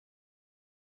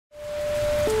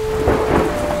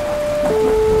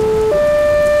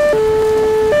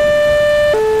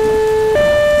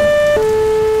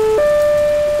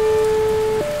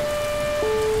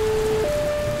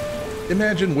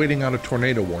Imagine waiting out a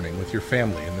tornado warning with your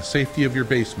family in the safety of your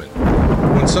basement,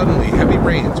 when suddenly heavy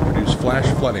rains produce flash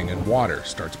flooding and water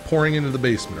starts pouring into the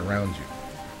basement around you.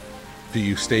 Do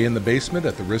you stay in the basement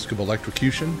at the risk of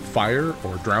electrocution, fire,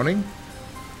 or drowning?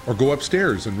 Or go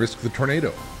upstairs and risk the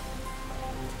tornado?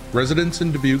 Residents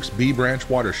in Dubuque's Bee Branch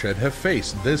Watershed have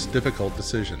faced this difficult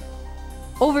decision.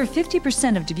 Over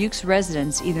 50% of Dubuque's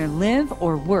residents either live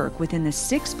or work within the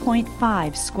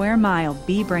 6.5 square mile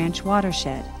Bee Branch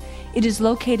Watershed. It is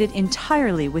located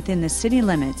entirely within the city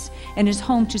limits and is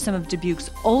home to some of Dubuque's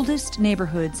oldest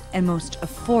neighborhoods and most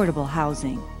affordable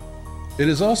housing. It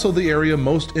is also the area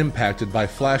most impacted by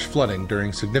flash flooding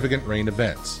during significant rain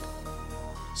events.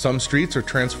 Some streets are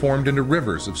transformed into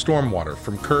rivers of stormwater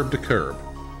from curb to curb.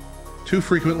 Too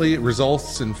frequently, it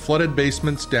results in flooded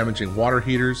basements damaging water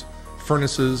heaters,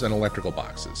 furnaces, and electrical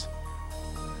boxes.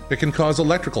 It can cause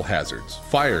electrical hazards,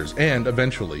 fires, and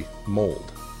eventually,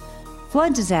 mold.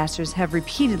 Flood disasters have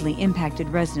repeatedly impacted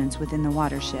residents within the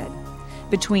watershed.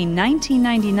 Between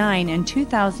 1999 and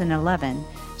 2011,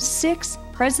 6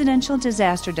 presidential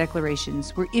disaster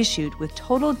declarations were issued with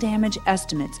total damage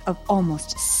estimates of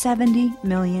almost $70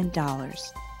 million.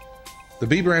 The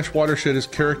Bee Branch watershed is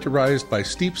characterized by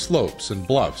steep slopes and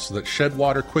bluffs that shed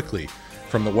water quickly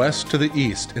from the west to the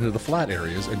east into the flat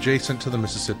areas adjacent to the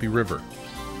Mississippi River.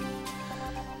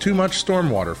 Too much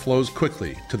stormwater flows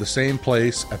quickly to the same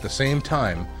place at the same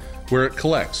time where it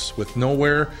collects with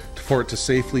nowhere for it to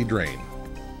safely drain.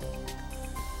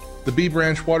 The Bee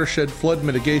Branch Watershed Flood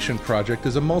Mitigation Project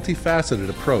is a multifaceted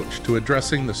approach to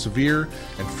addressing the severe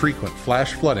and frequent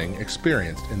flash flooding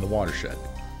experienced in the watershed.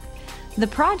 The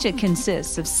project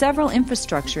consists of several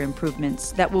infrastructure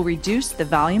improvements that will reduce the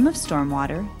volume of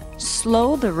stormwater,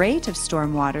 slow the rate of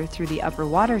stormwater through the upper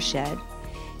watershed,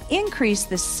 increase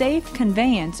the safe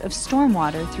conveyance of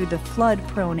stormwater through the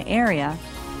flood-prone area,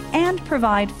 and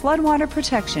provide floodwater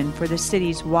protection for the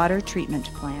city's water treatment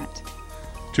plant.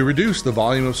 To reduce the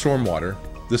volume of stormwater,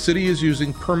 the city is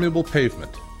using permeable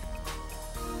pavement.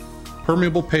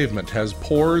 Permeable pavement has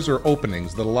pores or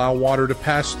openings that allow water to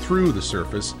pass through the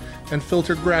surface and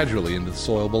filter gradually into the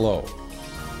soil below.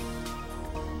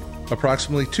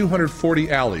 Approximately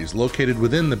 240 alleys located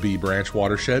within the Bee Branch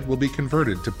watershed will be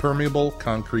converted to permeable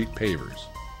concrete pavers.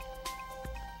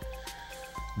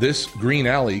 This green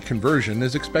alley conversion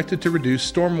is expected to reduce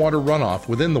stormwater runoff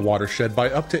within the watershed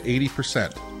by up to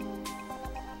 80%.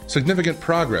 Significant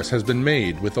progress has been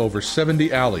made with over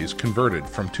 70 alleys converted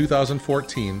from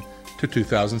 2014 to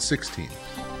 2016.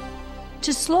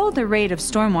 To slow the rate of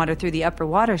stormwater through the upper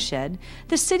watershed,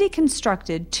 the city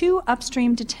constructed 2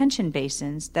 upstream detention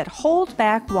basins that hold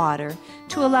back water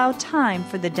to allow time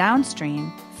for the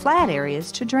downstream, flat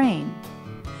areas to drain.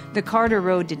 The Carter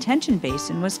Road Detention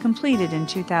Basin was completed in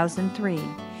 2003.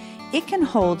 It can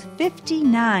hold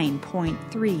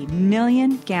 59.3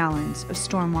 million gallons of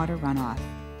stormwater runoff.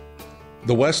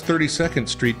 The West 32nd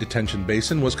Street Detention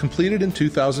Basin was completed in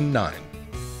 2009.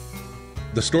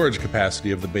 The storage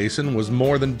capacity of the basin was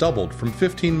more than doubled from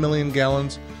 15 million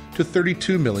gallons to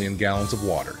 32 million gallons of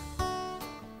water.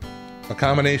 A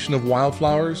combination of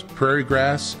wildflowers, prairie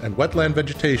grass, and wetland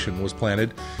vegetation was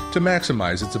planted to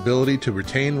maximize its ability to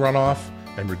retain runoff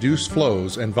and reduce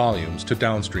flows and volumes to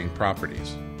downstream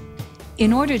properties.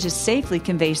 In order to safely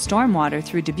convey stormwater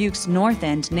through Dubuque's North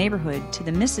End neighborhood to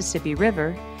the Mississippi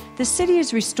River, the city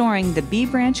is restoring the Bee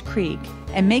Branch Creek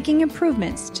and making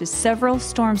improvements to several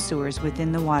storm sewers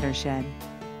within the watershed.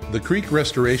 The creek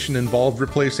restoration involved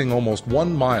replacing almost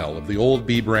 1 mile of the old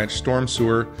Bee Branch storm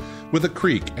sewer with a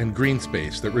creek and green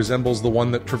space that resembles the one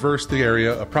that traversed the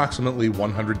area approximately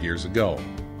 100 years ago.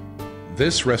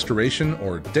 This restoration,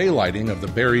 or daylighting, of the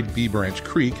buried Bee Branch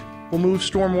Creek will move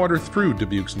stormwater through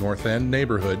Dubuque's North End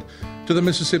neighborhood to the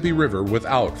Mississippi River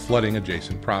without flooding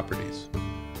adjacent properties.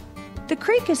 The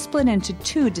creek is split into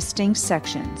 2 distinct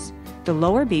sections, the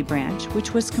lower Bee Branch,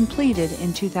 which was completed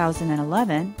in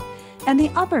 2011, and the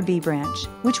upper Bee Branch,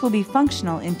 which will be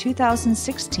functional in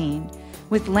 2016,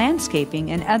 with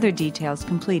landscaping and other details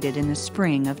completed in the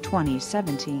spring of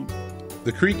 2017.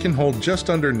 The creek can hold just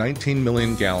under 19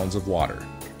 million gallons of water.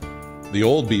 The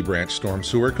old Bee Branch storm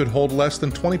sewer could hold less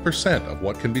than 20% of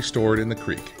what can be stored in the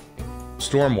creek.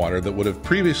 Stormwater that would have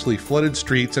previously flooded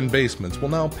streets and basements will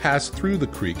now pass through the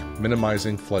creek,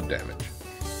 minimizing flood damage.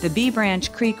 The Bee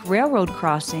Branch Creek Railroad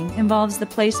crossing involves the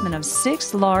placement of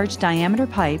 6 large diameter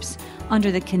pipes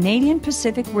under the Canadian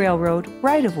Pacific Railroad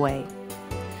right-of-way.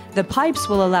 The pipes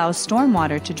will allow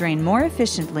stormwater to drain more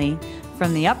efficiently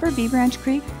from the upper Bee Branch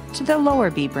Creek to the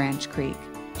lower Bee Branch Creek.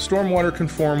 Stormwater can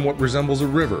form what resembles a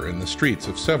river in the streets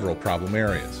of several problem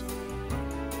areas.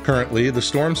 Currently, the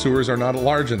storm sewers are not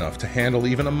large enough to handle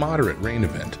even a moderate rain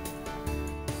event.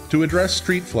 To address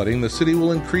street flooding, the city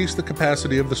will increase the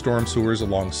capacity of the storm sewers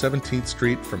along 17th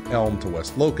Street from Elm to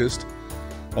West Locust,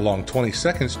 along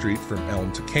 22nd Street from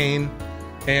Elm to Kane,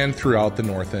 and throughout the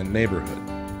North End neighborhood.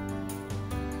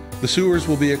 The sewers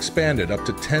will be expanded up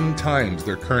to 10 times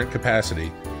their current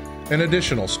capacity, and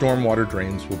additional stormwater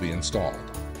drains will be installed.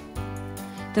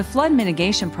 The flood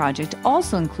mitigation project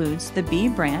also includes the Bee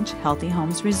Branch Healthy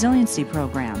Homes Resiliency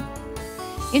Program.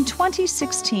 In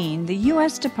 2016, the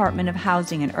U.S. Department of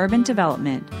Housing and Urban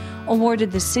Development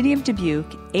awarded the City of Dubuque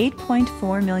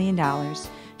 $8.4 million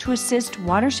to assist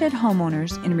watershed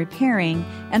homeowners in repairing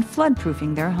and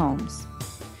floodproofing their homes.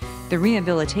 The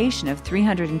rehabilitation of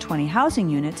 320 housing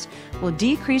units will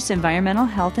decrease environmental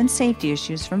health and safety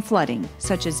issues from flooding,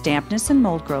 such as dampness and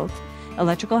mold growth,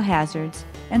 electrical hazards,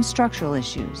 and structural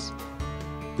issues.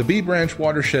 The Bee Branch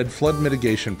Watershed Flood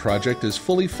Mitigation Project is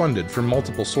fully funded from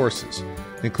multiple sources,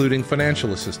 including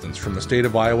financial assistance from the state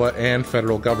of Iowa and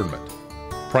federal government,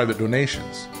 private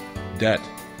donations, debt,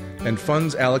 and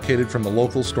funds allocated from the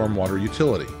local stormwater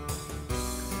utility.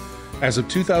 As of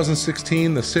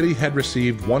 2016, the city had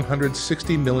received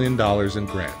 $160 million in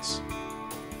grants.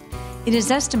 It is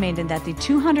estimated that the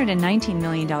 $219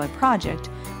 million project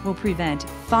will prevent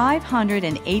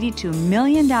 $582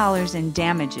 million in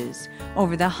damages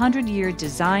over the 100-year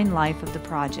design life of the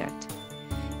project.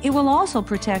 It will also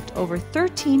protect over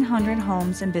 1,300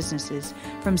 homes and businesses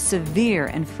from severe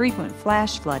and frequent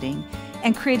flash flooding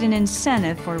and create an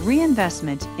incentive for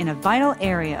reinvestment in a vital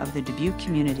area of the Dubuque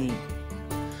community.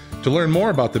 To learn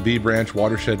more about the Bee Branch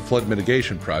Watershed Flood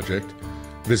Mitigation Project,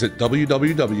 visit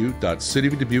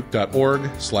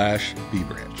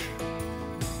www.cityofdubuque.org/beebranch.